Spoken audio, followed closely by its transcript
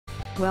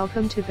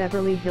Welcome to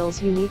Beverly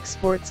Hills Unique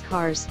Sports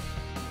Cars.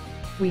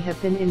 We have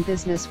been in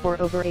business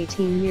for over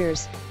 18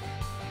 years.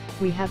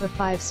 We have a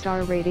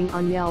 5-star rating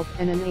on Yelp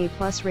and an A+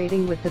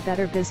 rating with the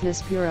Better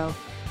Business Bureau.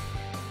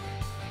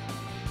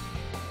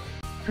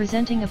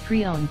 Presenting a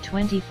pre-owned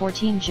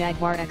 2014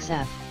 Jaguar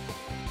XF.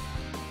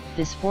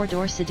 This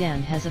 4-door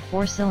sedan has a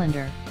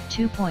 4-cylinder,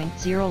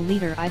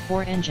 2.0-liter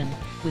i4 engine,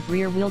 with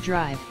rear-wheel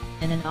drive,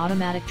 and an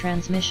automatic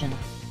transmission.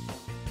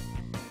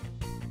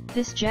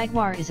 This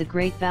Jaguar is a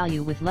great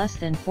value with less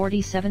than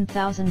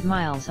 47,000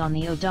 miles on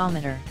the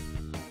odometer.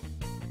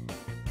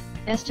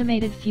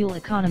 Estimated fuel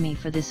economy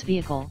for this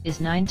vehicle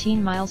is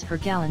 19 miles per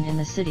gallon in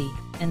the city,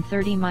 and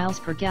 30 miles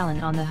per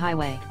gallon on the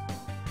highway.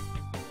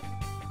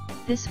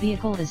 This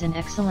vehicle is in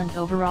excellent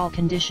overall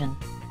condition.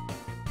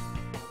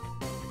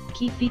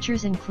 Key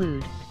features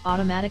include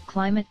automatic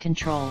climate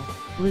control,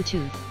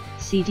 Bluetooth,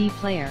 CD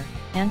player,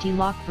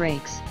 anti-lock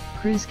brakes,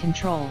 cruise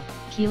control,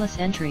 keyless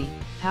entry,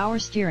 power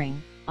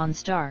steering,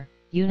 OnStar,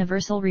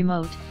 universal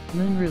remote,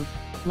 moonroof,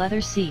 leather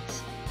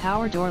seats,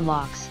 power door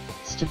locks,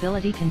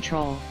 stability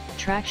control,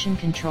 traction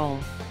control,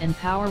 and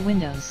power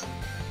windows.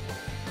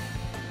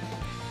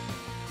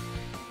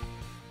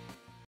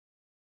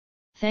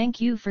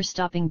 Thank you for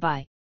stopping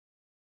by.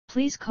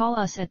 Please call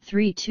us at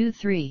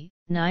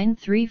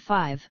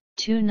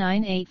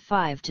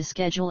 323-935-2985 to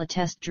schedule a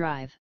test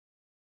drive.